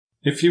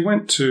If you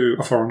went to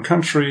a foreign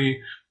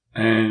country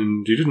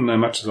and you didn't know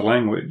much of the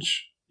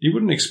language, you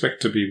wouldn't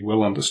expect to be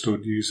well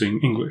understood using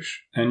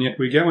English. And yet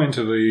we go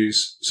into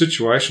these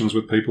situations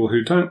with people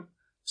who don't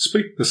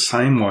speak the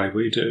same way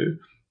we do,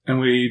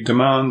 and we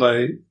demand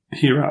they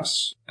hear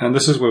us. And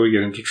this is where we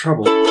get into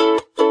trouble.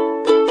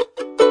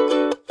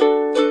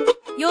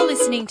 You're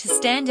listening to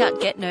Stand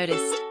Out, Get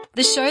Noticed,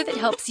 the show that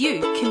helps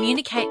you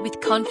communicate with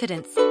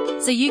confidence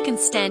so you can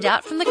stand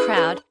out from the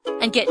crowd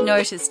and get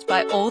noticed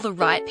by all the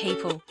right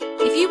people.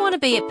 If you want to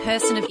be a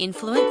person of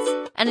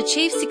influence and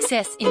achieve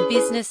success in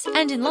business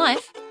and in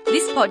life,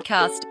 this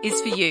podcast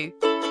is for you.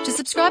 To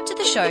subscribe to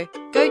the show,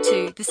 go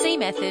to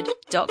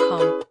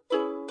thecmethod.com.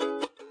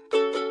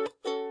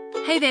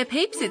 Hey there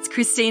peeps, it's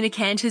Christina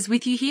Canters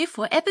with you here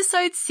for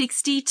episode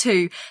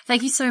 62.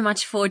 Thank you so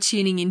much for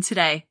tuning in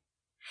today.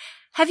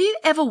 Have you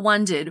ever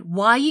wondered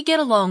why you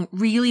get along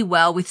really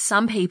well with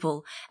some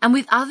people and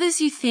with others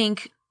you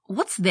think,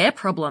 what's their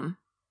problem?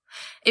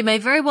 It may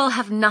very well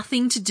have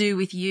nothing to do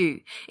with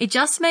you. It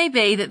just may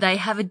be that they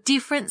have a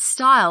different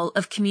style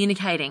of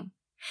communicating.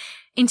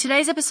 In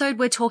today's episode,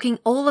 we're talking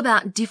all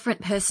about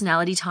different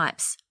personality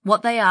types,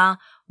 what they are,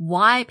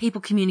 why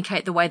people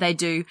communicate the way they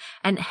do,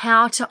 and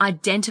how to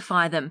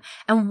identify them,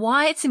 and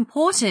why it's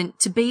important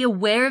to be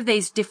aware of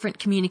these different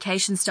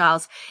communication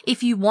styles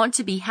if you want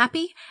to be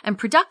happy and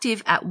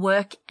productive at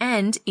work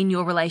and in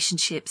your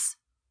relationships.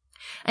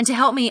 And to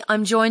help me,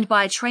 I'm joined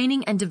by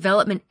training and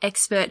development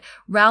expert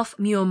Ralph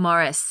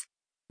Muir-Morris.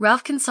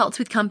 Ralph consults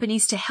with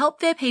companies to help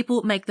their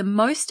people make the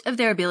most of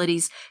their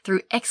abilities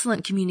through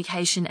excellent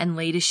communication and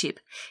leadership.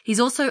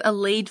 He's also a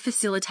lead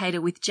facilitator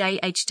with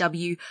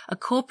JHW, a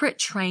corporate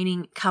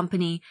training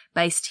company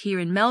based here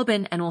in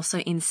Melbourne and also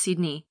in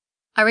Sydney.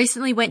 I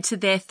recently went to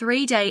their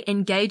 3-day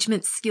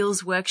engagement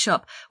skills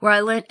workshop where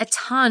I learnt a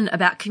ton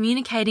about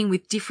communicating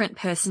with different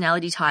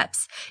personality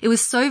types. It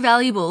was so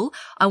valuable,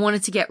 I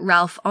wanted to get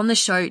Ralph on the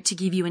show to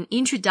give you an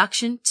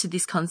introduction to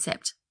this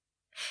concept.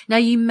 Now,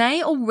 you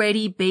may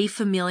already be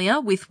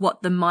familiar with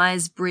what the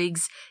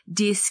Myers-Briggs,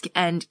 DISC,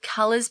 and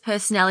Colors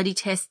personality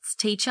tests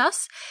teach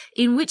us,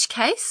 in which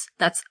case,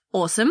 that's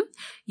awesome.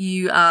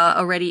 You are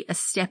already a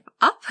step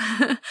up,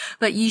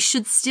 but you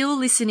should still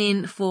listen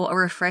in for a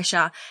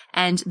refresher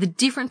and the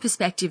different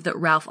perspective that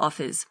Ralph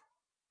offers.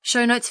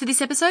 Show notes for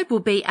this episode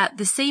will be at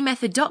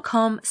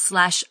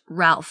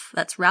thecmethod.com/Ralph.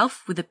 That's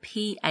Ralph with a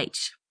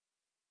PH.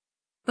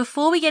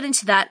 Before we get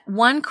into that,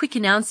 one quick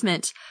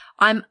announcement.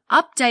 I'm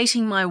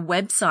updating my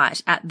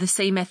website at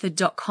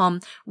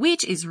thecmethod.com,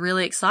 which is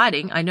really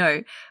exciting, I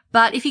know.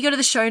 But if you go to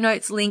the show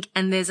notes link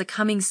and there's a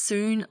coming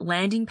soon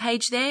landing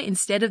page there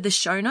instead of the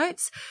show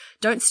notes,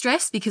 don't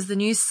stress because the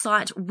new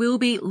site will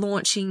be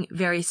launching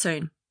very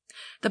soon.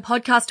 The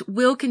podcast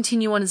will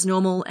continue on as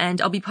normal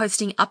and I'll be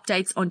posting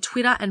updates on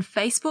Twitter and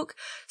Facebook.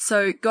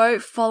 So go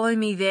follow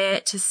me there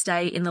to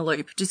stay in the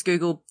loop. Just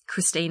Google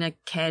Christina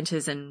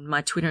Canters and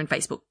my Twitter and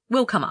Facebook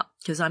will come up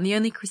because I'm the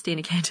only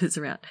Christina Canters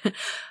around.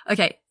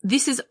 Okay.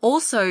 This is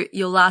also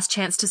your last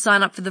chance to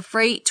sign up for the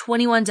free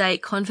 21-day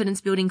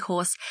confidence building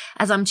course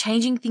as I'm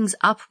changing things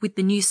up with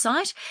the new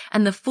site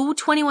and the full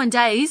 21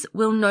 days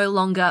will no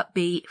longer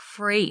be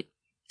free.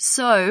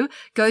 So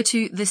go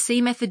to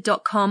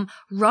thecmethod.com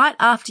right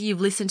after you've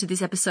listened to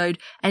this episode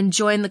and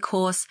join the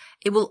course.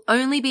 It will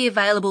only be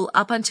available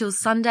up until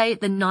Sunday,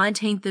 the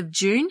 19th of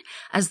June,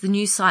 as the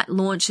new site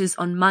launches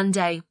on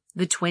Monday,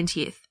 the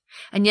 20th.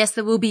 And yes,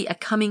 there will be a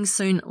coming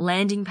soon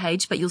landing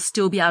page, but you'll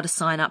still be able to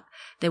sign up.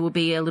 There will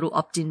be a little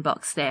opt-in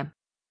box there.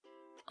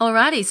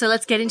 Alrighty, so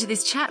let's get into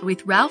this chat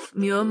with Ralph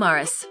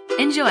Muir-Morris.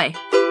 Enjoy.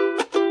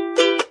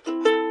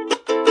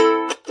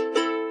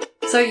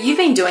 So you've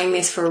been doing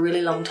this for a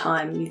really long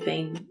time. You've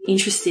been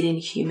interested in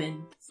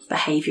human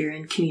behaviour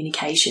and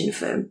communication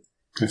for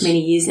many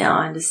years now,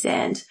 I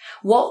understand.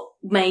 What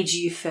made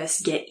you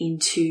first get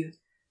into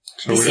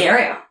this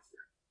area?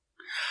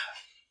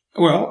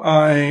 Well,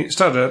 I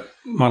started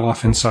my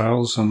life in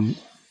sales and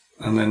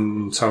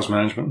then sales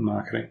management and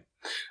marketing.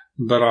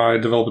 But I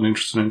developed an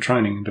interest in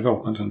training and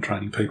development and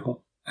training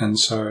people. And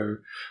so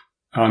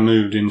I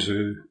moved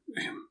into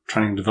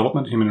training and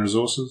development, human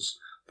resources,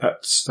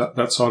 that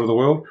side of the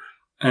world,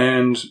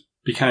 and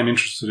became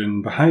interested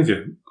in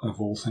behaviour,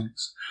 of all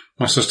things.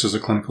 My sister's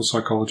a clinical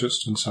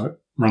psychologist, and so it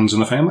runs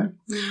in the family.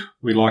 Mm.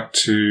 We like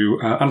to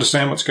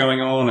understand what's going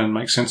on and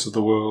make sense of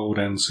the world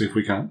and see if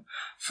we can't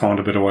find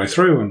a better way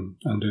through and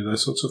do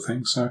those sorts of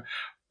things. So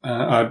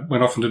I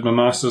went off and did my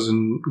master's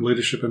in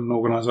leadership and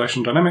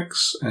organisation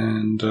dynamics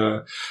and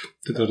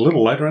did that a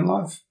little later in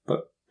life,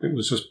 but it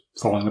was just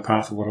following the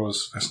path of what I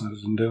was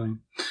fascinated in doing.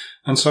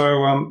 And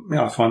so,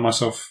 I find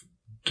myself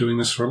doing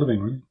this for a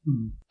living, really.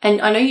 Mm. And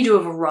I know you do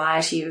a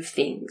variety of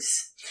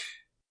things.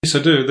 Yes, I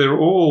do. They're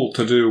all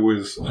to do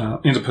with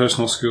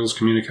interpersonal skills,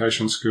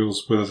 communication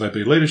skills, whether they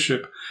be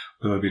leadership,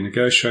 whether they be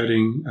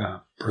negotiating,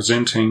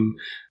 presenting,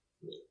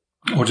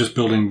 or just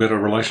building better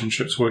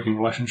relationships, working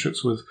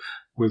relationships with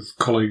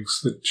colleagues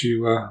that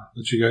you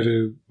go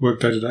to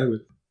work day to day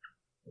with.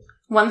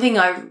 One thing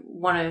I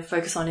want to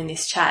focus on in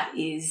this chat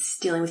is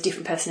dealing with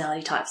different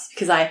personality types,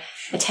 because I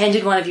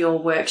attended one of your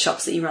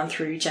workshops that you run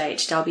through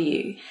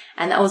JHW,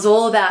 and that was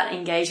all about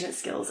engagement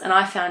skills, and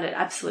I found it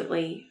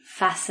absolutely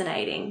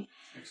fascinating.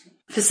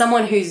 For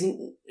someone who's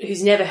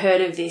never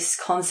heard of this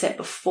concept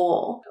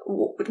before,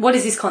 what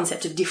is this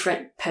concept of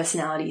different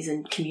personalities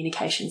and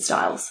communication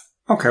styles?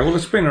 Okay, well,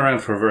 it's been around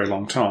for a very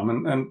long time,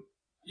 and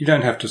you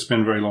don't have to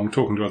spend very long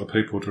talking to other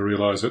people to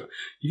realise that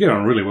you get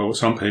on really well with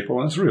some people,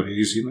 and it's really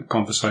easy, and the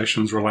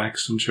conversation's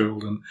relaxed and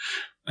chilled,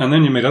 and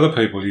then you meet other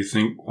people, you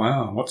think,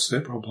 wow, what's their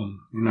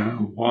problem? You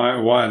know, why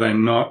are they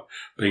not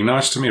being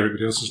nice to me?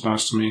 Everybody else is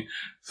nice to me.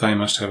 They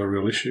must have a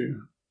real issue.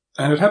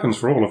 And it happens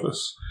for all of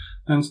us.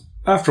 And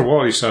after a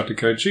while you start to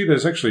go, gee,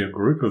 there's actually a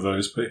group of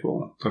those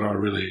people that I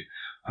really,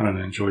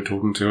 enjoy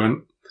talking to,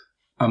 and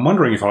I'm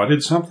wondering if I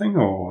did something,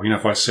 or,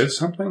 if I said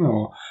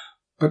something,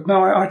 but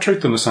no, I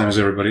treat them the same as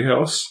everybody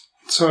else.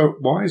 So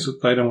why is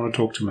it they don't want to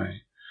talk to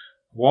me?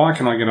 Why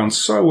can I get on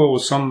so well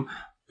with some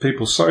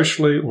people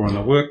socially or in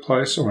the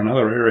workplace or in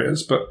other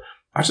areas, but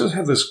I just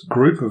have this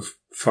group of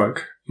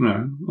folk, and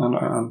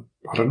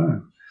I don't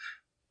know.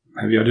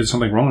 Maybe I did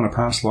something wrong in a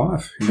past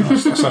life. I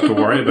start to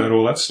worry about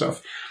all that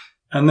stuff.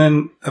 And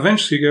then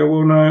eventually you go,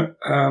 well,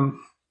 no,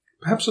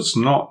 perhaps it's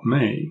not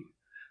me.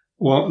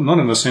 Well, not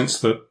in the sense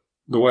that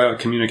the way I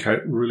communicate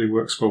really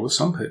works well with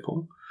some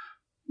people.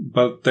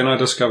 But then I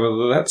discover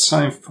that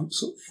same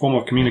form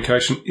of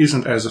communication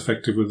isn't as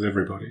effective with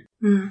everybody.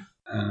 Mm.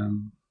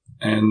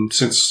 And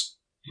since,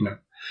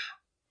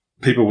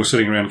 people were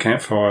sitting around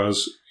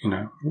campfires,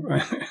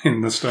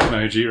 in the Stone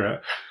Age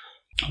era,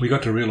 we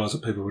got to realise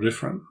that people were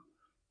different.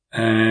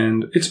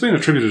 And it's been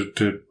attributed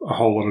to a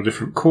whole lot of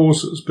different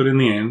causes, but in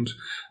the end,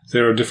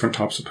 there are different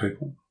types of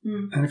people.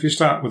 Mm. And if you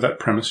start with that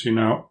premise, you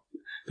know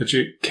that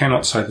you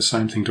cannot say the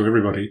same thing to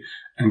everybody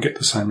and get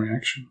the same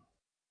reaction.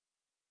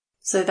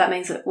 So that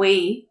means that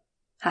we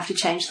have to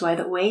change the way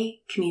that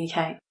we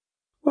communicate.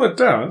 Well, it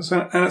does,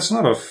 and it's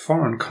not a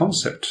foreign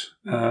concept.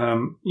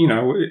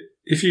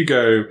 If you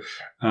go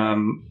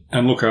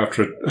and look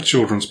after a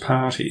children's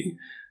party,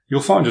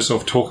 you'll find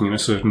yourself talking in a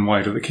certain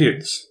way to the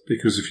kids,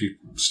 because if you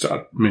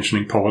start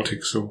mentioning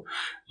politics or,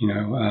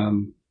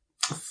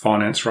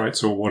 finance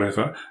rates or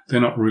whatever,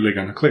 they're not really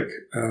going to click.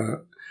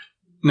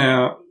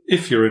 Now,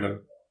 if you're in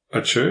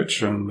a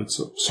church and it's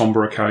a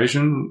sombre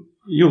occasion,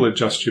 you'll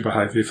adjust your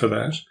behaviour for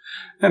that.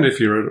 And if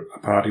you're at a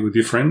party with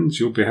your friends,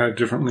 you'll behave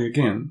differently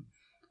again.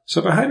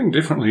 So behaving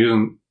differently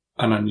isn't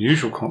an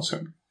unusual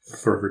concept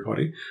for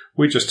everybody.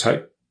 We just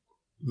take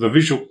the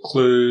visual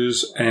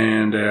clues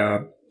and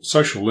our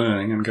social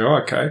learning and go,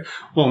 okay,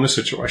 well, in this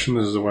situation,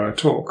 this is the way I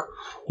talk.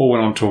 Or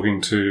when I'm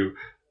talking to,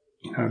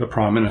 the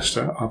Prime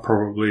Minister, I'll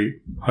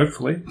probably,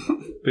 hopefully,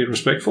 be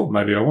respectful.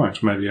 Maybe I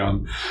won't. Maybe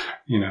I'm,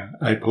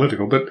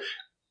 apolitical. But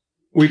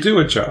we do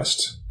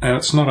adjust, and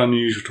it's not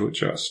unusual to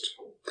adjust.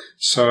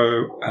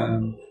 So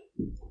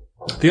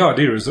the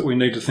idea is that we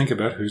need to think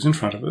about who's in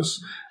front of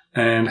us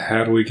and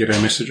how do we get our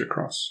message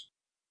across.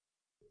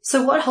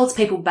 So what holds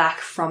people back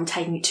from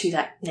taking it to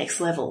that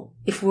next level?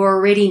 If we're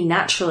already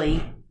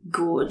naturally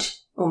good,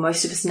 or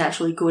most of us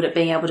naturally good at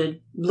being able to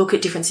look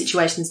at different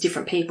situations,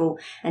 different people,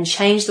 and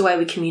change the way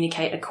we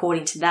communicate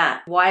according to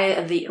that, why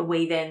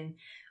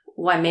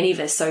many of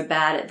us so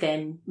bad at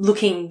then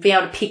being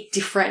able to pick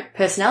different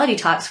personality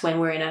types when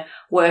we're in a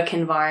work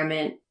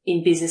environment,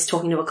 in business,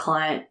 talking to a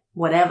client,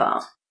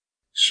 whatever?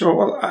 Sure.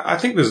 Well, I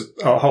think there's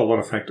a whole lot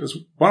of factors.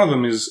 One of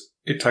them is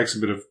it takes a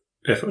bit of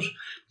effort.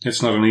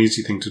 It's not an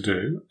easy thing to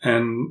do.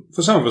 And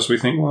for some of us, we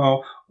think,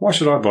 well, why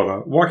should I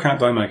bother? Why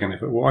can't they make an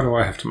effort? Why do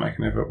I have to make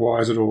an effort? Why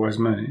is it always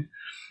me?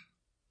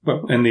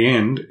 Well, in the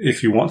end,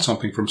 if you want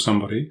something from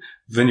somebody,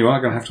 then you are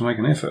going to have to make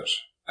an effort.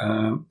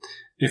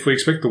 If we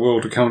expect the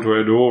world to come to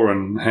our door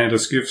and hand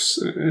us gifts,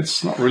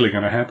 it's not really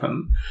going to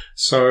happen.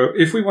 So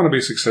if we want to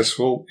be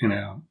successful in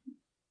our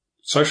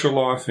social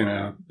life, in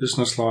our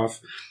business life,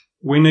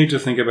 we need to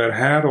think about,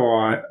 how do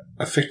I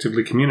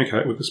effectively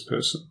communicate with this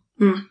person?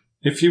 Mm.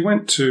 If you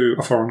went to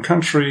a foreign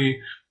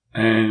country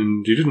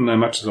and you didn't know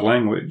much of the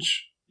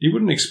language, you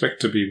wouldn't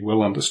expect to be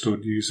well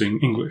understood using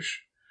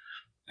English.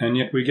 And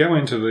yet we go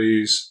into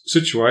these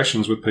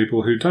situations with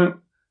people who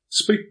don't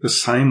speak the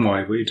same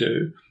way we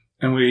do,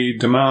 and we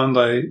demand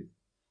they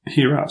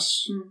hear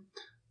us. Mm.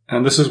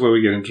 And this is where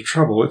we get into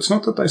trouble. It's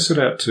not that they set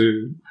out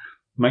to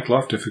make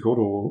life difficult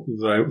or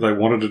they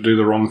wanted to do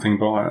the wrong thing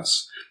by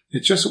us.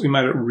 It's just that we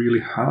made it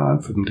really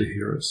hard for them to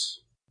hear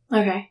us.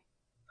 Okay.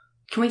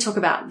 Can we talk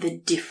about the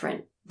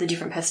different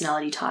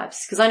personality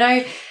types? Because I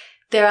know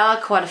there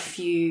are quite a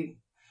few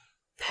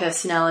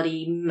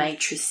personality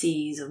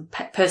matrices or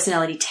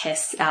personality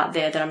tests out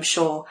there that I'm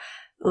sure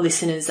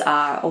listeners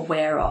are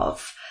aware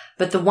of.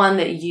 But the one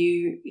that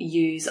you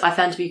use, I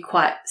found to be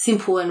quite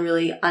simple and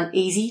really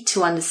easy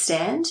to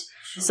understand.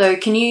 Sure. So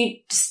can you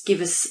just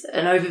give us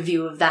an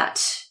overview of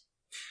that?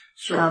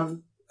 Sure.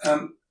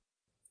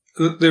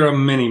 There are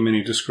many,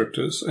 many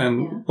descriptors,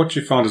 and what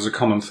you find as a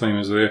common theme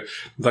is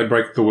they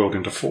break the world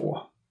into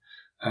four.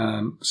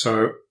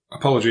 So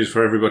apologies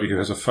for everybody who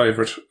has a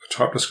favourite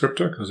type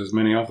descriptor, because there's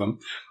many of them.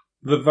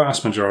 the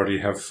vast majority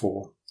have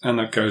 4. And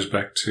that goes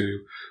back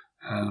to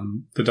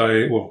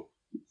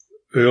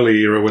early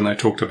era when they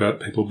talked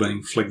about people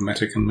being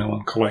phlegmatic and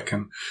melancholic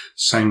and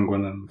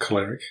sanguine and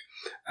choleric.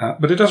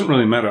 But it doesn't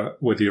really matter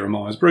whether you're a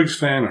Myers-Briggs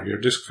fan or you're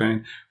a DISC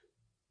fan.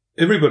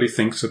 Everybody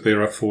thinks that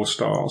there are 4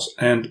 styles,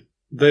 and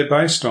they're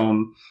based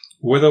on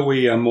whether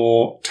we are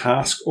more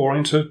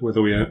task-oriented,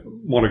 whether we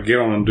want to get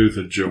on and do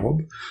the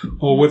job,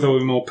 or whether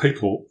we're more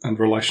people and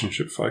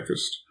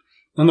relationship-focused.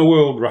 And the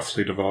world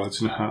roughly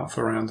divides in half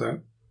around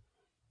that.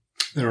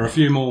 There are a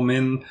few more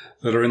men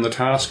that are in the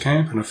task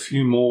camp and a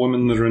few more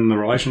women that are in the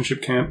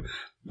relationship camp,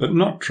 but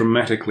not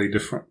dramatically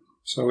different.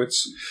 So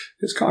it's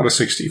kind of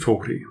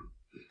 60-40.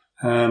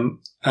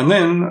 And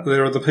then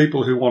there are the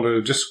people who want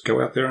to just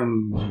go out there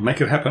and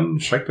make it happen,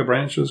 shake the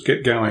branches,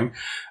 get going,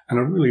 and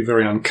are really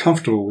very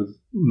uncomfortable with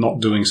not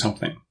doing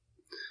something.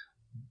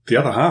 The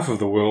other half of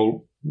the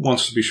world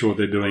wants to be sure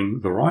they're doing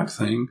the right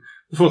thing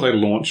before they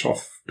launch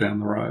off down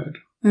the road.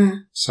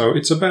 Mm. So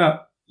it's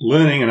about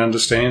learning and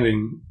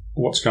understanding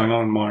what's going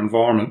on in my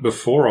environment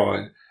before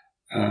I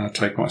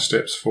take my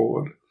steps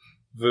forward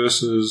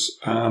versus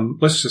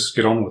let's just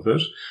get on with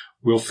it.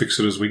 We'll fix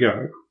it as we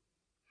go.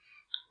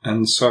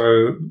 And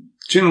so,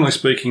 generally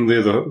speaking,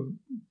 they're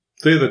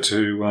the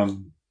two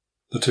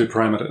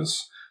parameters.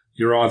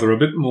 You're either a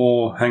bit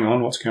more, hang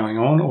on, what's going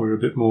on, or you're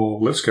a bit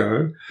more, let's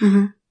go.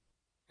 Mm-hmm.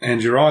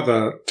 And you're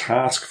either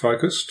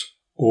task-focused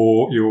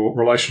or you're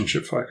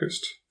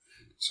relationship-focused.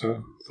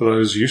 So, for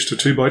those used to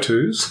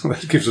 2x2s,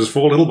 that gives us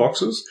 4 little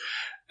boxes,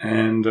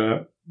 and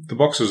the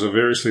boxes are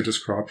variously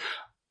described.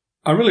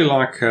 I really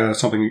like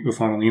something you'll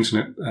find on the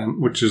internet,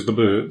 which is the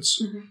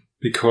birds, mm-hmm.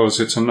 because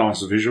it's a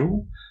nice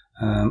visual.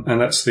 And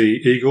that's the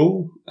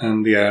eagle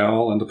and the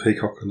owl and the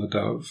peacock and the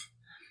dove.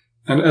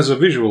 And as a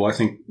visual, I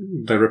think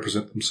they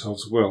represent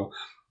themselves well.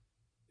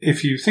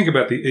 If you think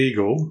about the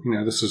eagle,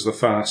 this is the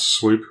fast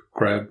swoop,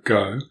 grab,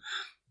 go.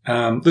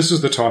 This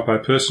is the type A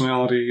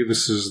personality.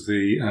 This is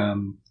the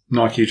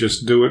Nike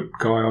just do it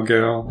guy or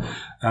gal.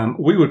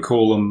 We would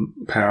call them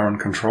power and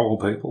control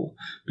people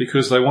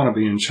because they want to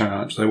be in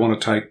charge. They want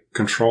to take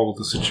control of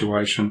the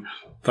situation.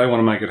 They want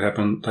to make it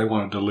happen. They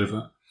want to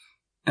deliver.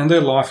 And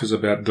their life is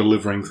about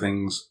delivering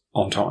things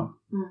on time.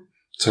 Mm.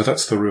 So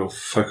that's the real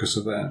focus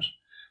of that.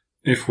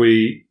 If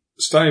we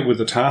stay with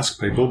the task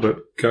people but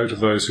go to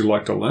those who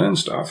like to learn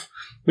stuff,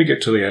 we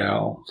get to the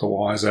owl, the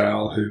wise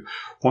owl, who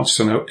wants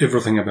to know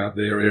everything about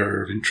their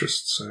area of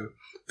interest. So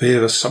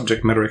they're the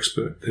subject matter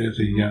expert. They're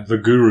the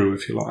guru,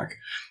 if you like.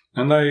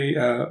 And they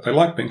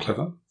like being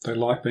clever. They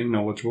like being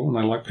knowledgeable, and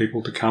they like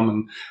people to come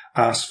and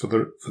ask for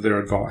their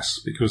advice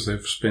because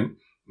they've spent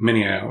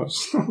many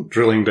hours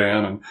drilling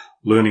down and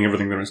learning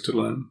everything there is to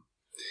learn.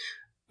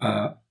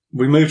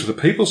 We move to the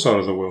people side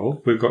of the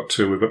world. We've got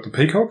 2. We've got the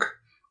peacock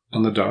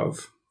and the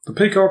dove. The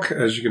peacock,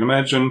 as you can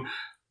imagine,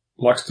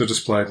 likes to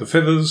display the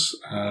feathers,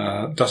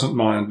 doesn't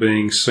mind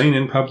being seen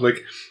in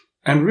public,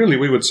 and really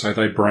we would say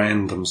they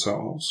brand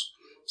themselves.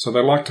 So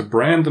they like to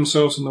brand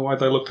themselves in the way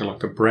they look. They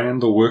like to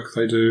brand the work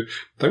they do.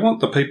 They want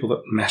the people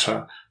that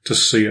matter to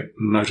see it,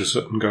 notice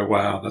it, and go,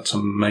 wow, that's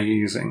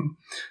amazing.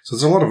 So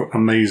there's a lot of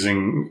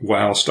amazing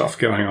wow stuff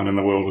going on in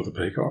the world of the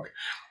peacock.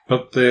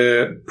 But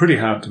they're pretty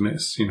hard to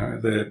miss.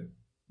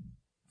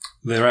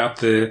 They're out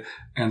there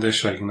and they're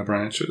shaking the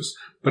branches.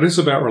 But it's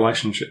about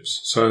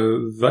relationships.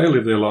 So they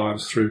live their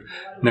lives through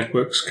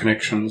networks,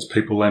 connections,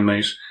 people they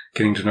meet,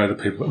 getting to know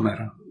the people that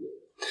matter.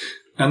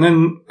 And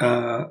then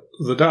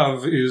the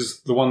dove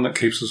is the one that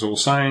keeps us all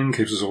sane,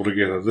 keeps us all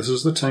together. This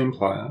is the team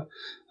player.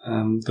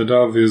 The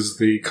dove is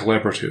the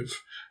collaborative,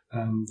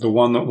 the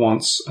one that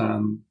wants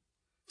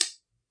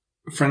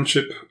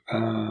friendship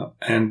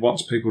and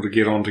wants people to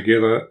get on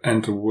together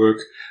and to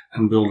work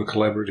and build a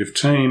collaborative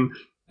team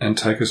and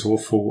take us all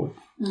forward.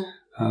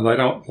 Mm. They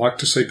don't like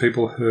to see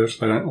people hurt.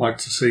 They don't like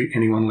to see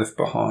anyone left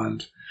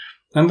behind.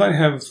 And they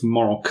have the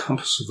moral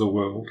compass of the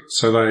world.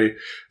 So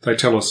they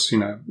tell us,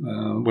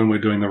 when we're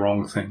doing the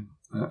wrong thing.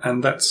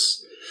 And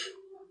that's,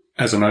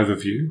 as an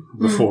overview,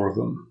 the 4 of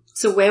them.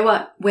 So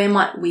where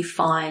might we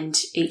find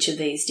each of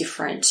these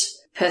different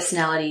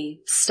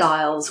personality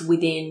styles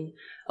within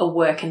a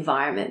work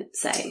environment,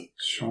 say?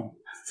 Sure.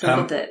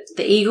 So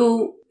the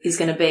eagle is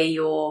going to be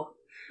your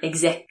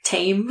exec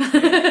team.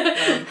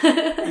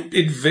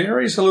 It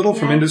varies a little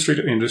from industry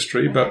to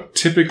industry, but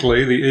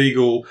typically the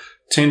eagle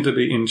tend to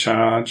be in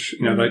charge.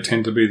 They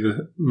tend to be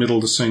the middle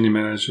to senior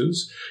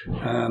managers.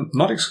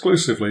 Not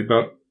exclusively,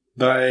 but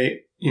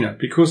they,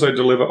 because they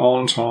deliver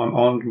on time,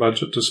 on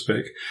budget to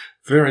spec,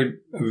 very,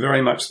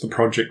 very much the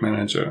project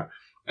manager.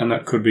 And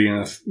that could be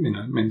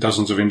in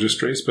dozens of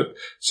industries, but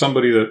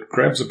somebody that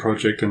grabs a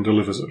project and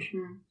delivers it.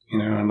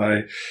 And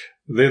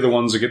they're the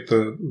ones that get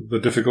the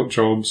difficult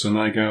jobs, and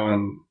they go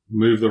and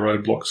move the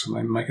roadblocks and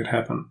they make it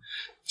happen.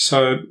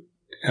 So,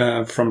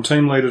 from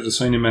team leader to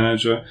senior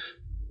manager,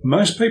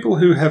 most people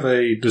who have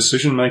a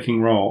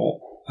decision-making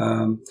role,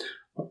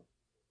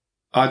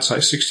 I'd say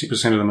 60%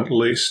 of them at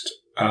least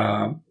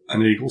are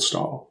an eagle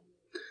style.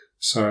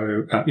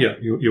 So,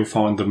 you'll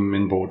find them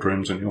in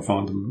boardrooms and you'll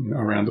find them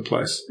around the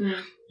place.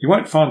 Mm. You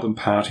won't find them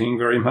partying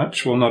very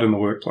much. Well, not in the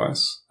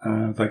workplace.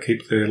 They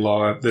keep their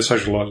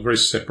social lives very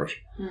separate.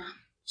 Mm.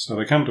 So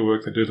they come to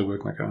work, they do the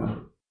work, and they go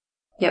home.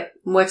 Yep.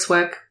 Work's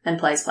work and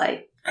play's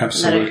play.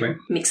 Absolutely. And they don't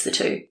mix the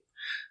two.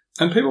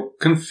 And people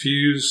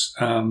confuse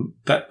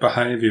that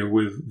behaviour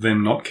with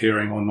them not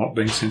caring or not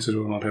being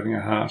sensitive or not having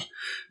a heart.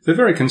 They're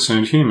very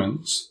concerned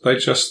humans. They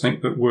just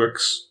think that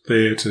work's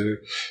there to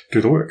do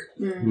the work.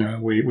 Mm. You know,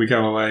 we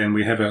go away and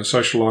we have our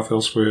social life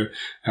elsewhere.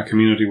 Our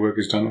community work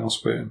is done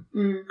elsewhere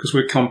because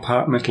we're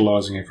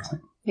compartmentalising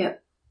everything.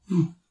 Yep.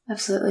 Mm.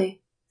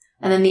 Absolutely.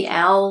 And then the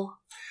owl,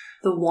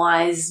 the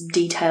wise,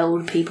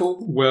 detailed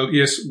people. Well,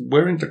 yes,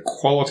 we're into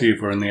quality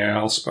if we're in the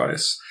owl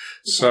space.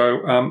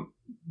 So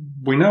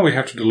we know we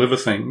have to deliver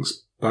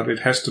things, but it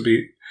has to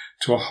be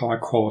to a high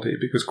quality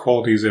because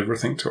quality is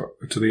everything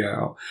to the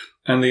owl.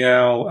 And the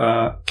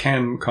owl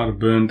can kind of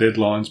burn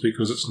deadlines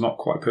because it's not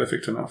quite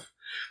perfect enough.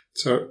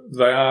 So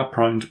they are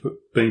prone to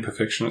being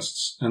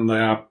perfectionists and they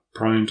are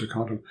prone to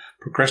kind of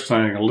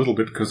procrastinating a little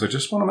bit because they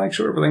just want to make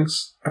sure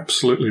everything's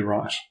absolutely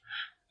right.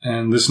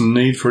 And this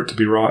need for it to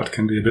be right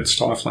can be a bit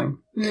stifling.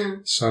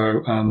 Mm.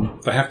 So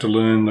they have to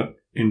learn that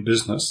in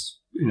business,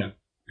 you're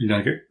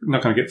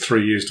not going to get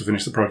 3 years to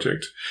finish the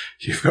project.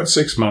 You've got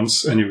 6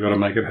 months and you've got to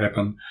make it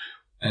happen.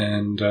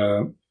 And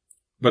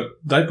but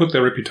they put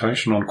their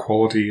reputation on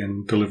quality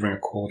and delivering a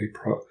quality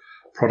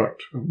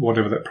product,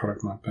 whatever that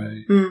product might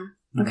be. Mm.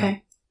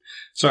 Okay.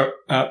 So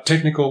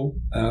technical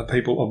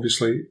people,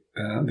 obviously,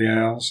 the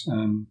owls,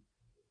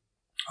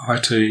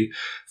 IT,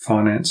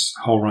 finance,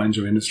 whole range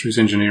of industries,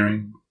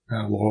 engineering,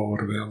 law,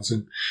 what of owls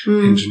in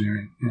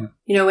engineering. Yeah.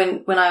 You know,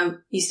 when I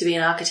used to be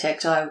an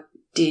architect, I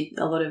did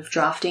a lot of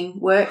drafting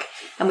work.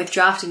 And with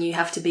drafting, you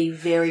have to be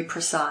very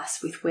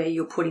precise with where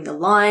you're putting the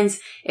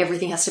lines.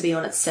 Everything has to be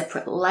on its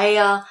separate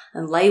layer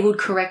and labeled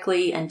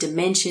correctly and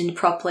dimensioned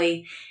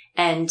properly.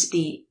 And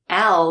the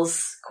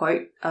owls,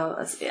 quote,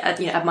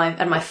 at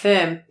my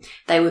firm,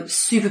 they were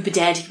super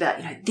pedantic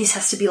about, this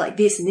has to be like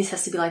this and this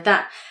has to be like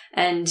that.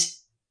 And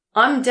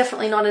I'm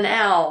definitely not an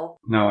owl.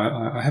 No,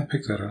 I have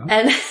picked that up.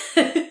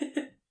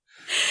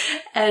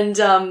 And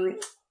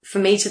for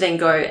me to then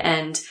go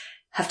and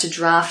have to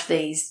draft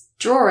these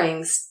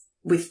drawings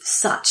with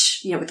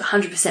such, with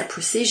 100%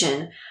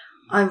 precision,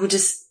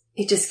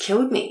 it just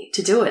killed me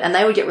to do it. And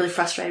they would get really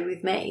frustrated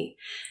with me,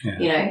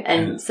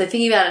 So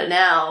thinking about it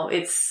now,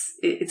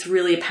 it's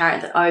really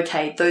apparent that,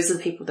 okay, those are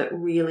the people that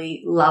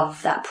really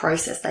love that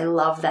process. They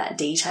love that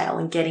detail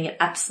and getting it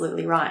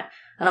absolutely right.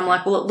 And I'm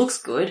like, well, it looks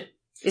good.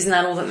 Isn't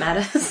that all that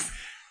matters?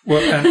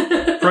 Well,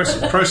 and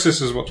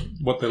process is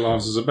what their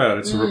lives is about.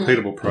 It's a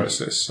repeatable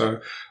process. So,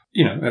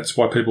 that's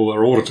why people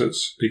are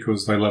auditors,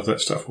 because they love that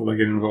stuff, or they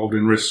get involved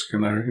in risk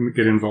and they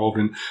get involved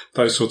in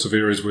those sorts of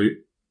areas where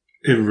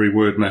every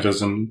word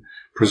matters and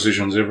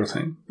precision's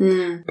everything.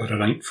 Mm. But it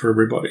ain't for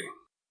everybody.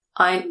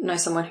 I know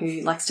someone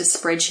who likes to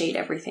spreadsheet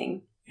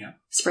everything. Yeah.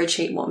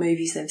 Spreadsheet what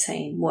movies they've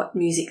seen, what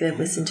music they've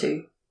listened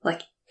to,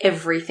 like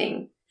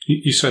everything.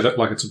 You say that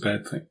like it's a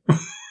bad thing.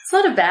 It's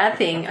not a bad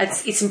thing.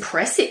 It's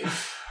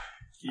impressive.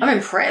 Yeah. I'm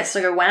impressed.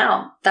 I go,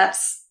 wow,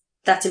 that's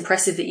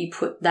impressive that you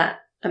put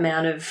that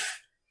amount of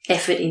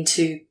effort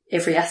into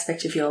every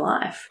aspect of your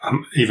life.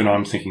 Even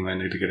I'm thinking they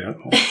need to get out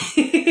more.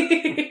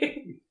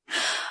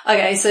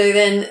 Okay, so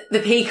then the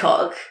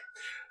peacock.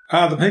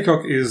 The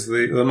peacock is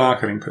the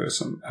marketing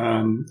person.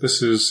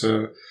 These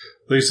are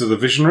the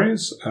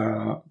visionaries,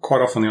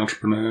 quite often the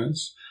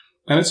entrepreneurs,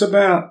 and it's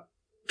about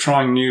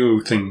trying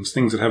new things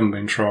that haven't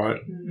been tried,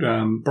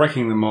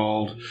 breaking the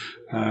mold,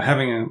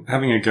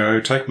 having a go,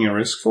 taking a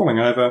risk, falling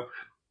over.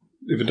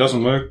 If it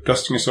doesn't work,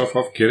 dusting yourself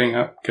off, getting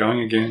up, going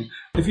again.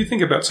 If you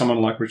think about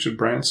someone like Richard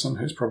Branson,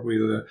 who's probably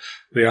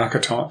the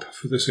archetype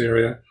for this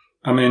area,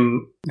 I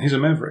mean, he's a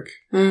maverick.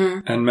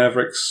 Mm. And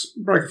mavericks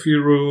break a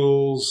few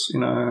rules,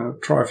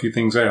 try a few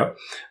things out.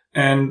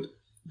 And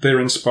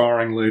they're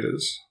inspiring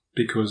leaders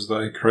because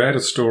they create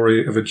a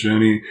story of a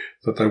journey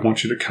that they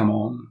want you to come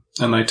on.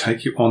 And they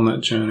take you on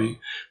that journey.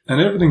 And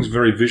everything's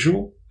very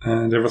visual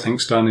and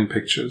everything's done in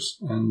pictures.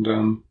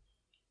 And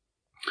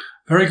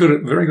very good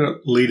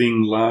at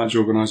leading large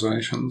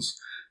organisations,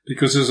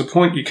 because there's a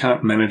point you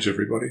can't manage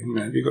everybody.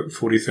 You've got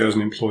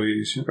 40,000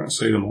 employees, you're not going to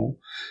see them all.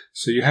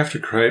 So you have to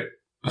create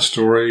a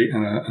story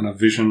and a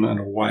vision and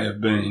a way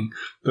of being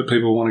that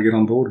people want to get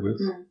on board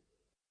with. Mm.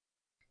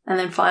 And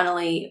then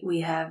finally, we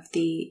have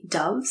the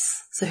doves.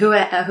 So who are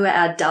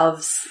our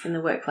doves in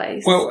the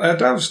workplace? Well, our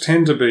doves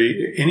tend to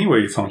be anywhere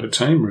you find a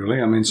team, really.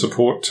 I mean,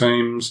 support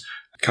teams,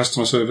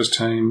 customer service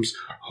teams,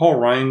 a whole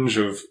range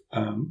of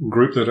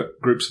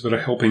groups that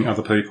are helping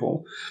other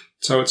people.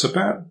 So it's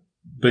about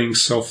being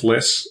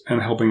selfless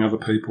and helping other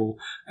people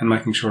and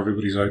making sure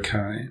everybody's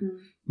okay. Mm.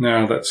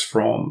 Now, that's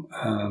from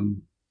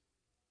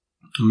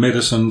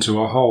medicine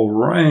to a whole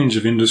range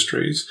of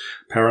industries,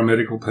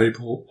 paramedical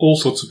people, all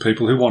sorts of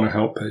people who want to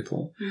help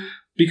people,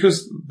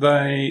 because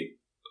they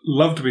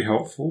love to be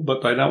helpful,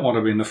 but they don't want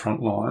to be in the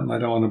front line. They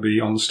don't want to be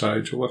on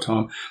stage all the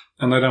time.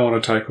 And they don't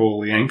want to take all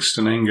the angst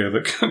and anger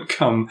that can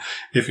come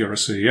if you're a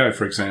CEO,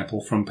 for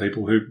example, from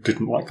people who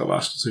didn't like the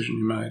last decision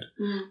you made.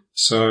 Mm.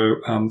 So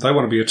they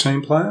want to be a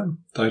team player.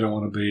 They don't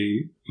want to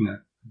be,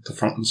 the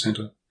front and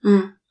centre.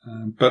 Mm.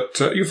 But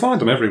you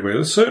find them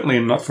everywhere. Certainly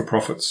in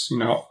not-for-profits.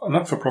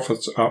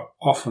 Not-for-profits are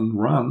often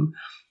run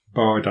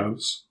by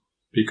doves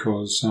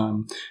because,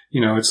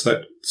 it's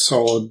that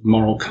solid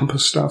moral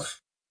compass stuff.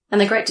 And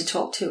they're great to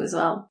talk to as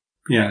well.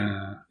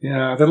 Yeah,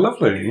 they're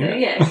lovely.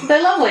 Yeah,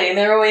 they're lovely, and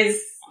they're always,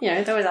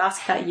 they always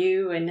ask about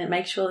you and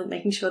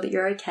making sure that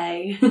you're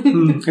okay.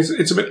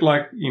 It's a bit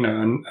like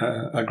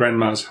a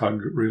grandma's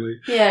hug, really.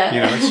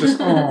 Yeah, it's just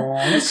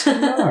that's so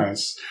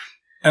nice.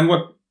 And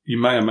what you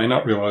may or may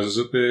not realise is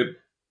that they're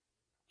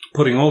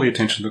putting all the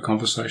attention of the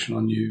conversation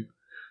on you.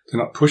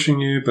 They're not pushing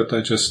you, but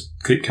they just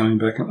keep coming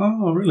back and,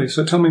 oh, really?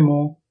 So tell me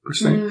more,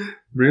 Christine. Mm.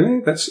 Really?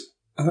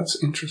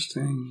 That's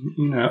interesting,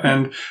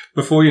 and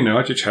before you know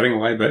it, you're chatting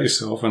away about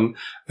yourself, and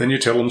then you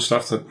tell them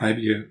stuff that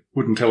maybe you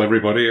wouldn't tell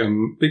everybody,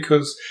 and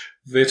because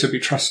they're to be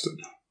trusted.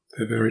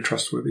 They're very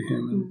trustworthy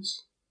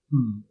humans.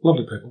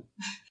 Lovely people.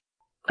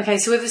 Okay,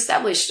 so we've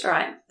established, all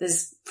right,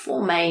 there's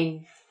 4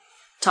 main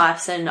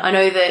types, and I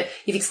know that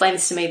you've explained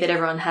this to me, that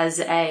everyone has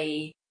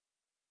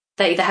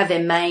they have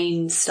their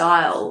main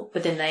style,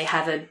 but then they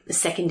have a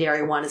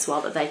secondary one as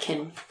well that they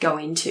can go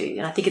into.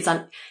 And I think it's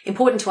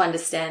important to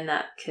understand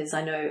that, because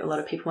I know a lot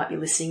of people might be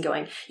listening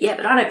going, yeah,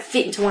 but I don't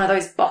fit into one of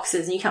those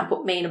boxes and you can't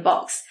put me in a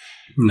box.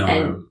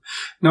 No,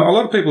 a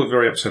lot of people are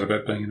very upset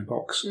about being in a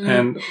box.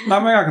 And I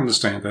can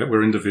understand that.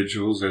 We're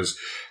individuals. There's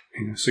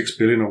 6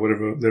 billion or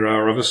whatever there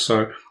are of us.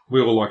 So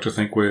we all like to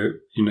think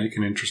we're unique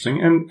and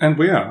interesting. And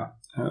we are.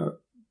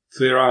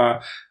 There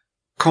are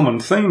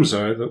common themes,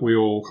 though, that we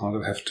all kind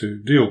of have to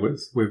deal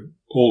with. We've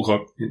all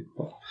got,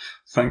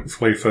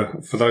 thankfully for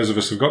those of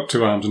us who've got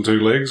 2 arms and 2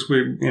 legs,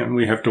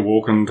 we have to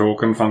walk and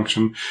talk and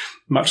function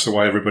much the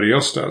way everybody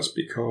else does,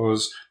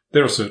 because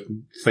there are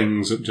certain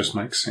things that just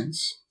make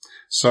sense.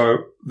 So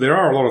there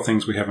are a lot of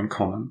things we have in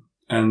common,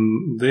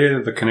 and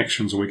they're the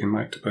connections we can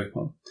make to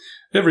people.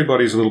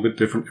 Everybody's a little bit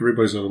different.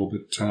 Everybody's a little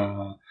bit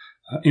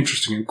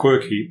interesting and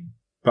quirky,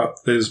 but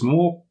there's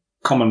more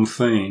common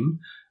theme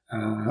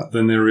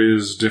than there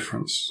is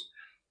difference.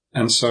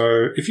 And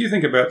so if you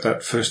think about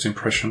that first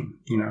impression,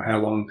 how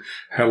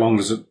long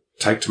does it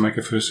take to make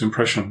a first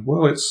impression?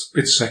 Well,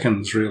 it's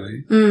seconds,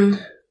 really.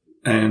 Mm.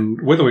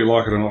 And whether we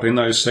like it or not, in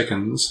those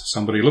seconds,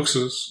 somebody looks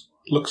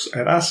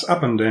at us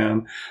up and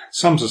down,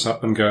 sums us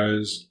up and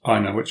goes, I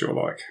know what you're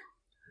like.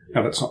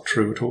 Now, that's not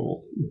true at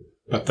all,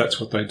 but that's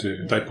what they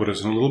do. They put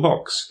us in a little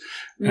box.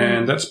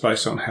 And that's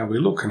based on how we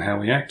look and how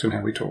we act and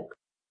how we talk.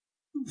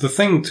 The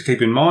thing to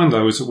keep in mind,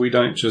 though, is that we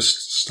don't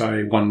just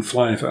stay one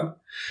flavour.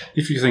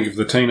 If you think of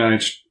the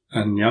teenage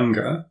and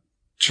younger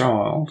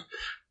child,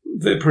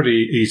 they're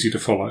pretty easy to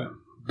follow.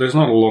 There's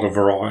not a lot of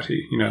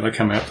variety. They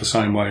come out the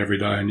same way every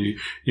day, and you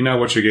know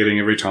what you're getting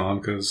every time,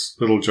 because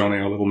little Johnny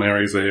or little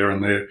Mary's there,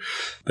 and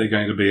they're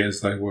going to be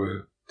as they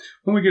were.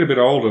 When we get a bit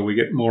older, we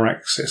get more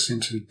access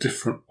into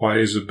different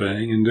ways of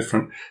being and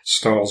different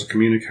styles of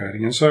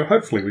communicating, and so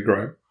hopefully we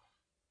grow.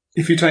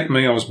 If you take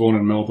me, I was born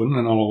in Melbourne,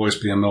 and I'll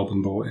always be a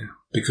Melbourne boy,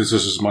 because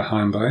this is my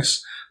home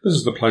base. This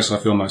is the place I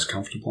feel most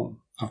comfortable.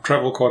 I've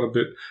travelled quite a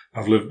bit.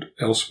 I've lived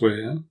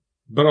elsewhere,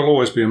 but I'll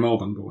always be a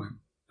Melbourne boy.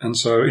 And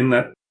so in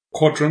that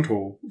quadrant,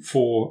 or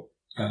 4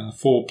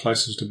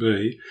 places to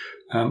be,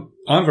 I'm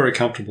very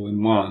comfortable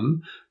in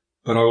one,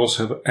 but I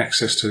also have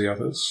access to the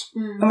others.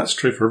 And that's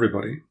true for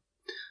everybody.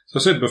 So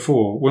I said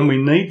before, when we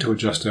need to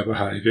adjust our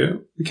behaviour,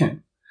 we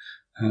can.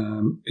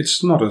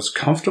 It's not as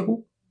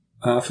comfortable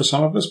for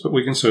some of us, but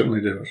we can certainly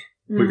do it.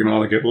 We can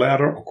either get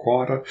louder or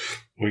quieter.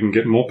 We can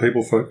get more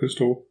people focused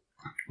or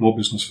more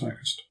business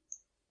focused.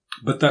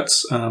 But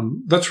that's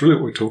really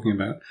what we're talking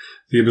about,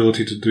 the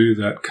ability to do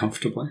that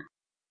comfortably.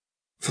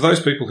 For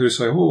those people who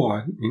say, I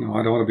don't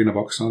want to be in a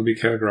box, I want to be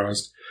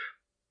categorised,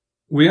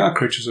 we are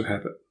creatures of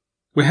habit.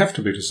 We have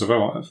to be to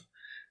survive.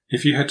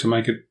 If you had to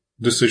make a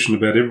decision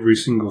about every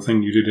single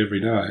thing you did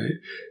every day,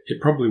 it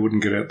probably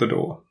wouldn't get out the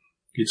door.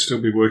 You'd still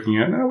be working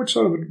out, now which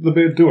side of the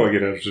bed do I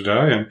get out of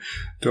today? And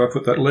do I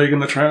put that leg in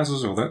the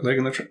trousers or that leg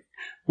in the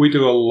We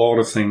do a lot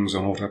of things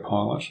on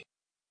autopilot.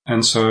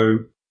 And so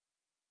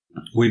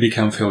we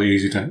become fairly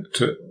easy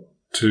to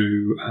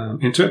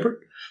interpret.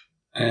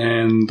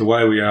 And the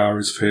way we are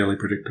is fairly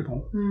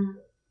predictable.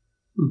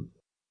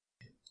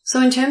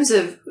 So in terms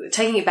of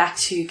taking it back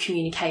to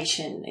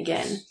communication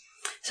again,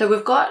 so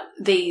we've got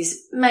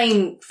these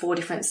main 4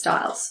 different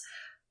styles.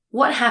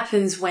 What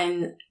happens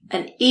when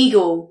an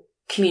eagle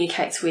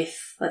communicates with,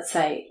 let's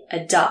say, a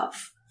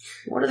dove?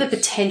 What are the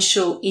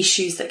potential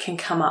issues that can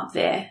come up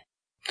there?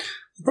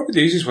 Probably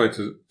the easiest way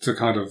to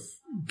kind of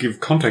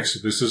give context to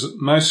this is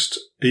that most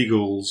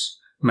eagles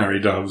marry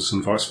doves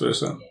and vice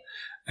versa,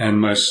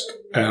 and most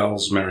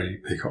owls marry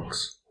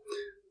peacocks.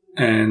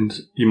 And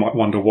you might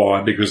wonder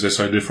why, because they're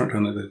so different,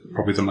 and they're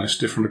probably the most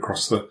different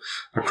across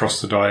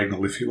the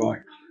diagonal, if you like.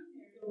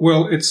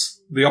 Well,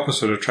 it's the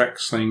opposite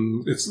attracts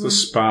thing. It's the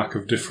spark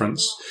of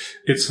difference.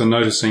 It's the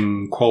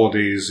noticing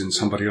qualities in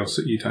somebody else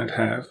that you don't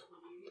have.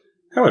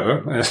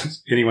 However,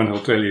 as anyone will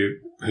tell you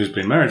who's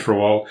been married for a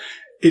while,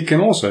 it can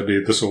also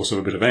be the source of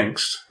a bit of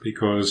angst,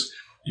 because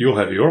you'll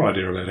have your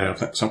idea about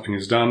how something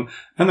is done,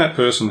 and that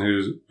person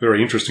who's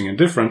very interesting and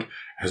different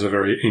has a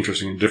very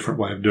interesting and different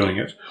way of doing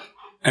it.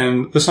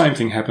 And the same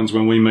thing happens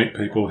when we meet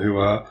people who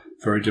are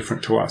very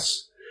different to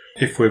us.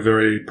 If we're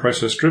very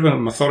process-driven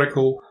and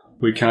methodical,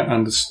 we can't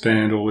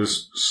understand all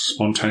this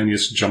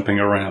spontaneous jumping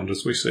around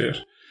as we see it.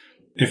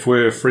 If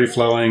we're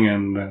free-flowing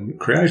and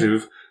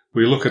creative,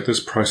 we look at this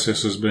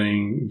process as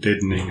being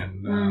deadening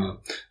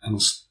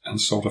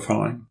and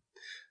stultifying.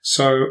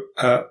 So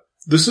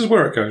this is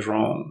where it goes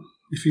wrong.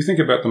 If you think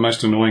about the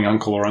most annoying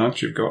uncle or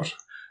aunt you've got,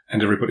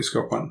 and everybody's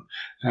got one,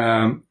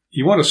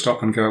 you want to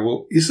stop and go,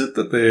 well, is it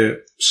that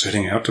they're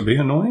setting out to be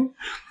annoying?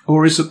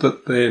 Or is it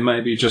that they're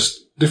maybe just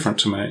different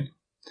to me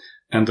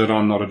and that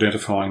I'm not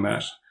identifying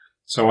that?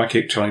 So I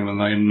keep telling them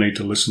they need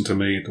to listen to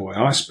me the way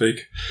I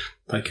speak.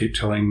 They keep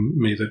telling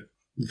me that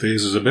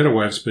theirs is a better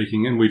way of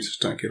speaking, and we just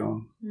don't get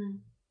on.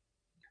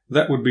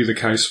 That would be the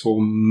case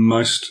for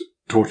most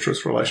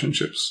torturous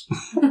relationships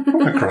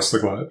across the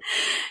globe.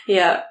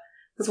 Yeah.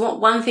 Because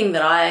one thing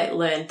that I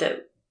learned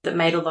that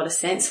made a lot of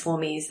sense for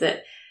me is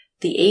that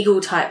the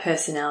eagle-type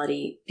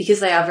personality,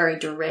 because they are very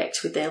direct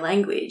with their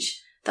language,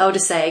 they'll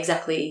just say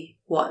exactly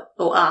what,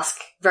 or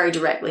ask very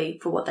directly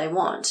for what they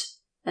want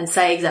and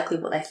say exactly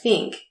what they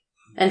think.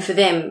 And for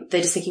them,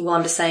 they're just thinking, well,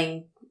 I'm just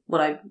saying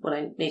what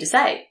I need to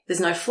say.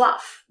 There's no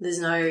fluff. There's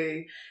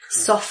no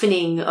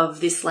softening of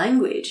this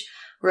language.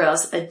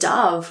 Whereas a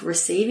dove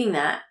receiving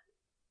that,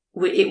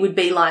 it would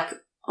be like,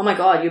 oh my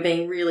God, you're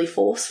being really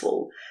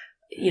forceful.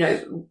 You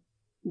know,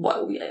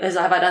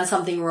 have I done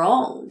something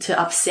wrong to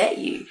upset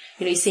you?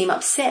 You know, you seem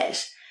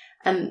upset.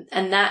 And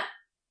that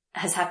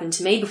has happened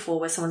to me before,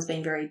 where someone's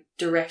been very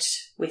direct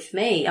with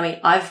me. I mean,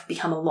 I've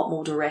become a lot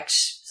more direct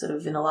sort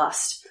of in the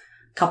last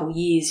couple of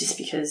years, just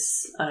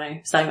because, I don't know,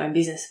 starting my own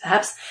business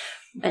perhaps,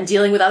 and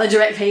dealing with other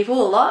direct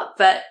people a lot.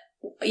 But,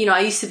 you know, I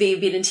used to be a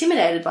bit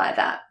intimidated by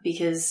that,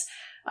 because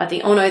I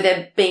think, oh no,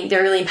 they're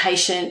really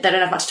impatient. They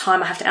don't have much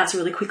time. I have to answer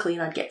really quickly,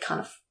 and I'd get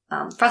kind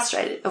of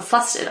frustrated, or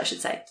flustered, I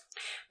should say.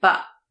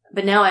 But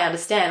now I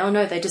understand, oh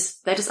no, they're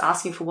just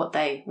asking for what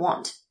they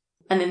want.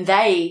 And then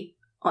they,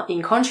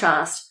 in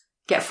contrast,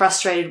 get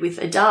frustrated with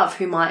a dove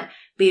who might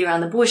beat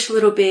around the bush a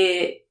little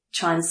bit,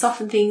 try and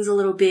soften things a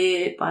little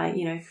bit by,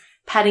 you know,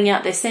 padding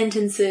out their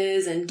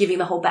sentences and giving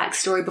the whole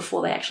backstory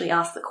before they actually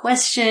ask the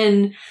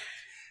question.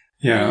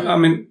 Yeah, I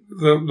mean,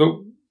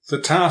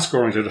 the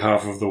task-oriented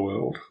half of the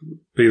world,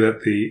 be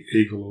that the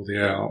eagle or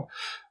the owl,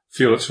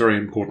 feel it's very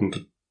important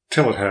to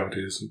tell it how it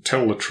is and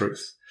tell the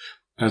truth,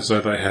 as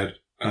though they had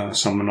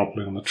some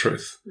monopoly on the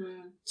truth.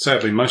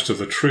 Sadly, most of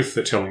the truth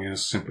they're telling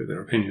is simply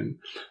their opinion,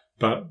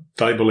 but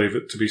they believe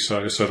it to be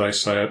so they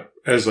say it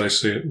as they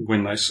see it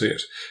when they see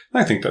it.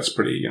 I think that's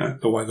pretty, you know,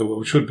 the way the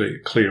world should be,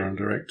 clear and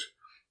direct.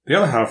 The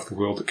other half of the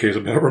world that cares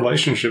about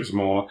relationships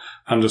more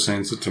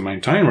understands that to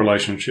maintain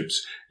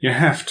relationships, you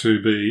have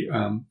to be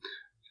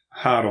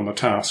hard on the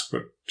task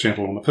but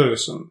gentle on the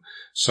person.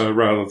 So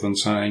rather than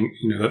saying,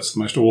 you know, that's the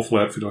most awful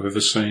outfit I've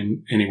ever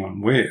seen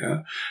anyone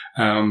wear,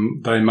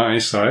 they may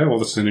say, well,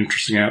 that's an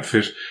interesting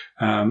outfit.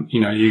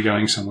 You know, you're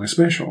going somewhere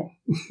special.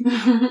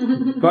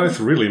 Both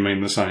really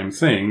mean the same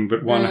thing,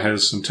 but one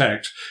has some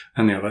tact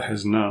and the other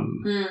has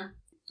none.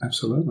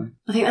 Absolutely.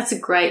 I think that's a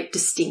great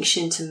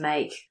distinction to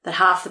make, that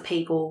half the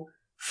people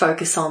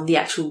focus on the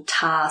actual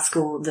task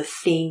or the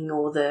thing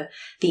or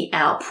the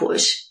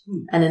output,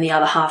 and then the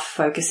other half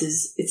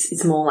focuses,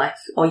 it's more like,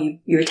 oh,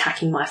 you're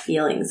attacking my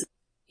feelings.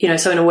 You know,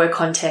 so in a work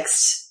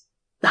context,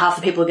 half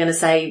the people are going to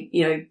say,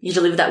 you know, you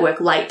delivered that work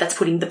late, that's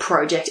putting the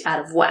project out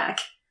of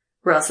whack.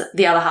 Whereas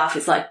the other half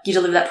is like, you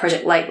delivered that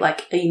project late,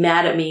 like, are you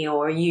mad at me,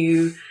 or are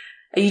you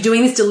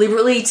doing this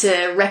deliberately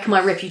to wreck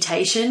my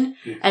reputation?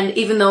 Yeah. And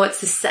even though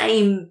it's the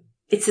same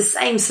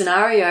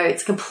scenario,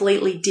 it's a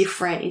completely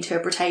different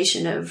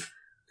interpretation of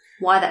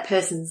why that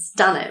person's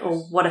done it or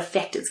what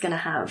effect it's going to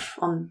have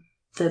on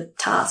the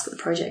task or the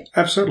project.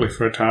 Absolutely.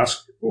 For a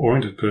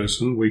task-oriented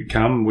person, we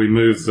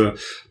move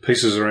the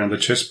pieces around the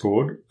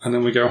chessboard, and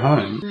then we go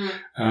home.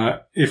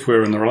 If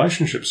we're in the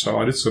relationship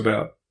side, it's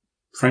about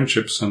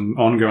friendships and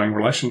ongoing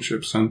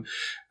relationships. And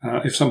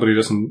if somebody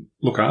doesn't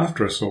look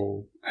after us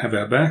or have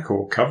our back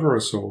or cover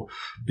us or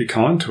be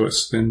kind to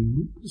us,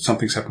 then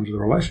something's happened to the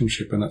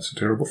relationship, and that's a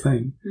terrible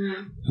thing.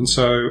 And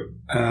so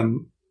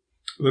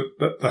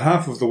the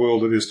half of the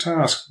world that is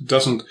task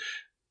doesn't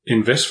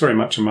invest very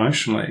much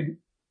emotionally,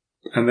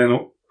 and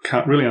then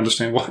can't really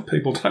understand why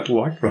people don't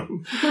like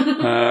them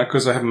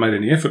because they haven't made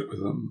any effort with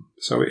them.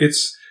 So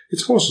it's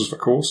horses for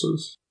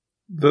courses.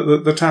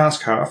 The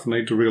task half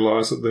need to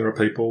realise that there are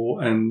people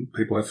and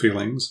people have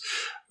feelings.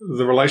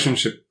 The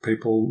relationship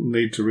people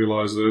need to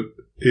realise that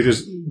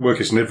work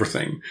isn't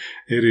everything.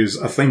 It is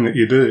a thing that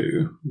you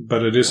do,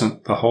 but it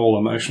isn't the whole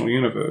emotional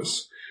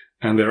universe.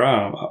 And there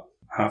are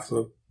half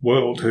the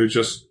world who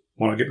just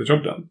want to get the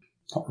job done,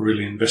 not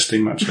really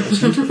investing much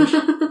else into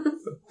it.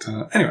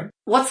 Anyway.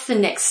 What's the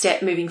next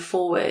step moving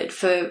forward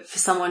for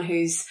someone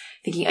who's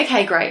thinking,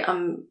 okay, great,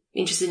 I'm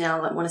interested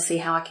now, I want to see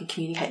how I can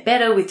communicate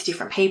better with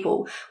different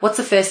people. What's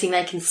the first thing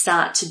they can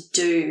start to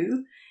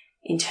do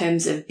in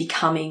terms of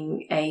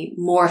becoming a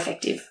more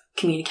effective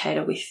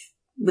communicator with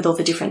all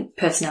the different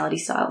personality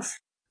styles?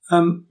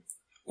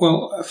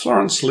 Well,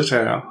 Florence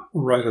Littauer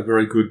wrote a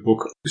very good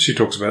book. She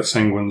talks about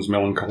sanguines,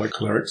 melancholic,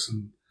 cholerics,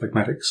 and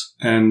phlegmatics,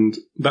 and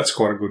that's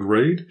quite a good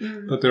read.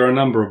 But there are a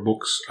number of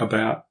books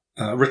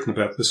written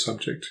about this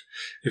subject.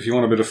 If you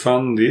want a bit of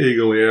fun, The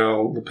Eagle, the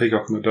Owl, the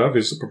Peacock and the Dove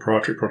is a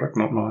proprietary product,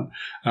 not mine,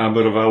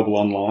 but available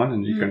online,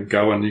 and you can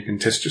go and you can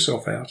test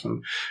yourself out,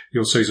 and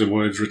you'll see some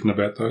words written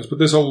about those. But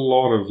there's a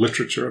lot of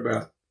literature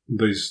about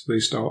these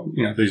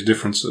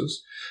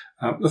differences.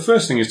 The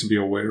first thing is to be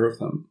aware of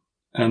them.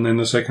 And then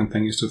the second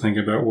thing is to think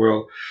about,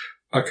 well,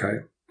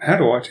 okay, how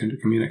do I tend to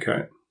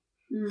communicate?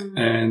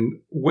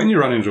 And when you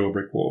run into a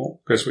brick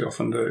wall, as we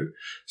often do,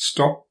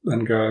 stop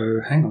and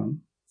go, hang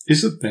on,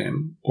 is it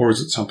them or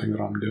is it something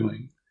that I'm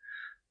doing?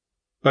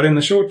 But in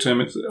the short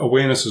term,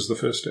 awareness is the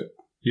first step.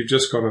 You've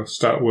just got to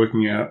start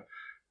working out,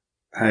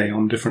 hey,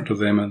 I'm different to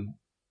them, and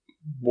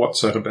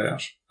what's that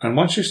about? And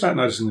once you start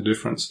noticing the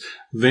difference,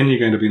 then you're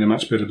going to be in a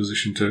much better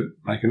position to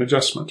make an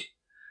adjustment.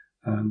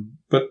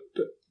 But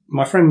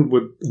my friend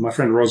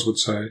Roz would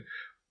say,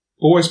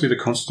 always be the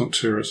constant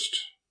tourist.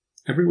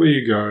 Everywhere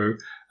you go,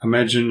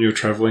 imagine you're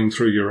travelling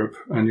through Europe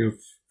and you've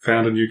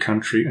found a new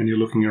country and you're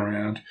looking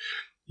around.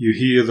 You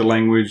hear the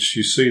language,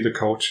 you see the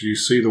culture, you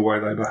see the way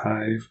they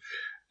behave,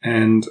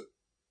 and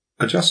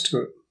adjust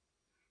to it.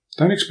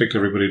 Don't expect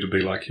everybody to be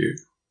like you,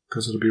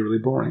 because it'll be really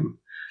boring.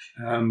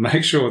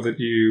 Make sure that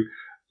you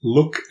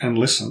look and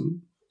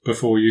listen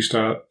before you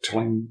start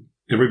telling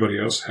everybody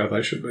else how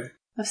they should be.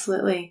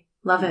 Absolutely.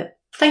 Love it.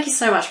 Thank you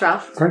so much,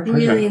 Ralph. Great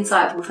pleasure. Really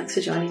insightful. Thanks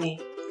for joining me.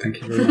 Thank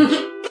you very much.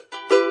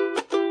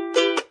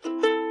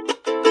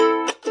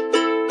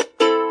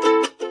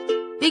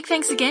 Big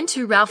thanks again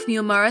to Ralph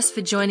Muir-Morris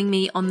for joining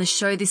me on the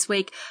show this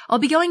week. I'll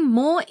be going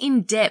more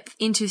in depth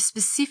into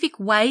specific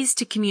ways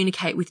to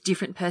communicate with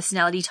different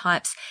personality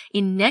types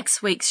in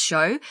next week's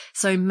show,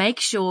 so make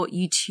sure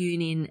you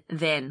tune in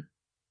then.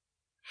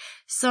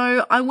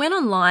 So I went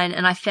online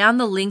and I found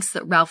the links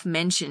that Ralph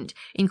mentioned,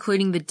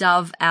 including the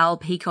Dove, Owl,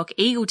 Peacock,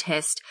 Eagle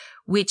test,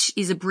 which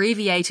is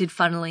abbreviated,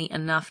 funnily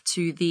enough,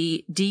 to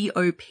the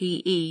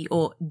DOPE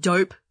or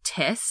DOPE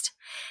test.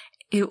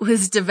 It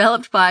was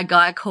developed by a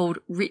guy called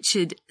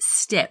Richard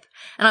Stepp.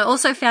 And I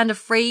also found a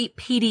free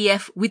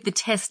PDF with the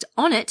test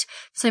on it.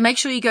 So make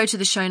sure you go to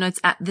the show notes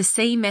at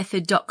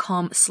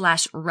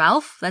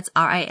thecmethod.com/Ralph. That's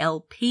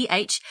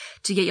RALPH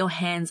to get your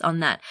hands on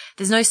that.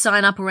 There's no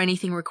sign up or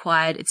anything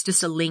required. It's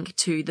just a link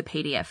to the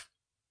PDF.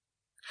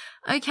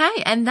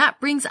 Okay. And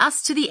that brings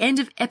us to the end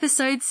of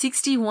episode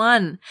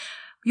 61.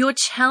 Your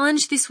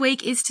challenge this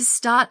week is to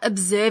start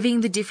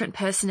observing the different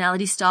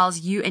personality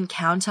styles you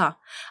encounter.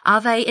 Are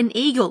they an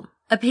eagle,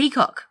 a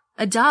peacock,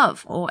 a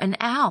dove, or an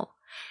owl?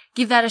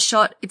 Give that a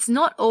shot. It's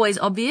not always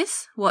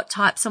obvious what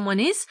type someone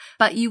is,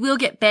 but you will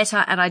get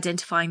better at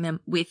identifying them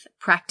with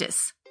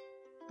practice.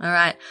 All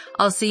right.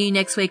 I'll see you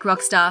next week,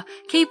 Rockstar.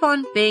 Keep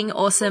on being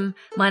awesome.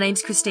 My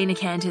name's Christina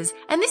Canters,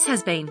 and this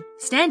has been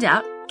Stand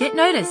Out, Get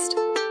Noticed.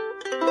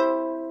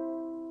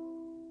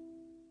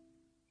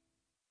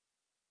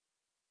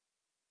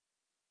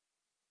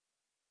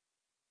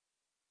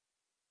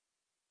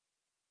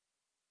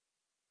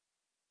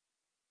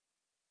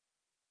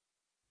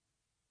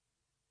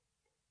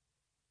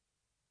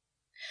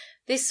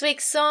 This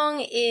week's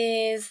song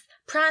is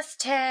Price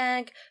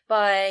Tag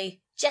by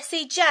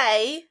Jessie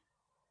J.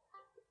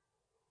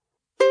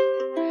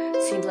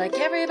 Seems like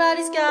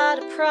everybody's got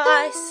a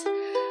price.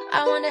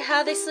 I wonder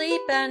how they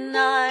sleep at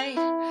night.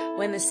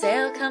 When the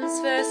sale comes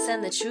first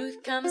and the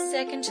truth comes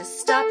second, just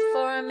stop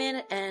for a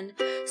minute and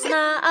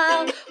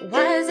smile.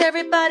 Why is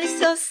everybody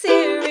so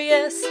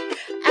serious?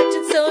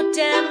 Acting so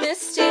damn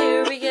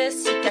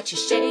mysterious. You got your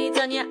shades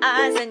on your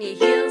eyes and your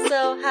heels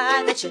so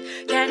high that you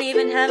can't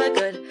even have a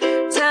good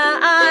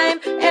time.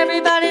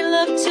 Everybody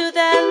look to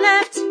their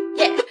left,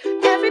 yeah.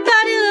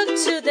 Everybody look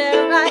to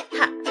their right,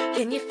 ha.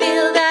 Can you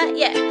feel that?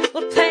 Yeah,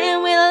 we're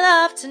playing with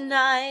love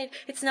tonight.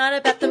 It's not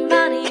about the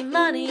money,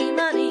 money,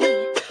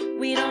 money.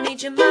 We don't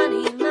need your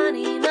money,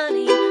 money,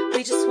 money.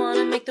 We just want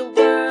to make the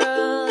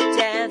world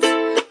dance.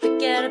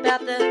 Forget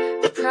about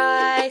the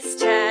price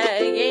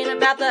tag. Ain't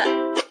about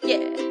the,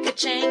 yeah,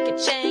 ka-ching,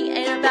 ka-ching.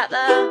 Ain't about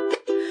the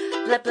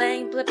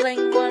bling, bling,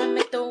 bling. Want to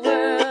make the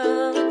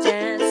world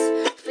dance.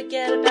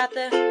 Forget about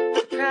the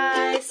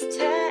price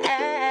tag.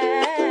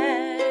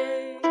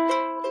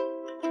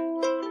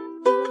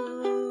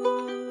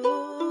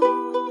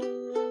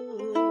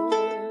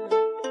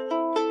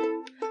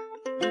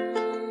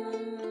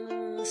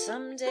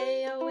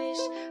 Someday I wish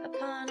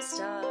upon a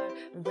star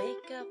and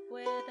wake up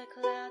where the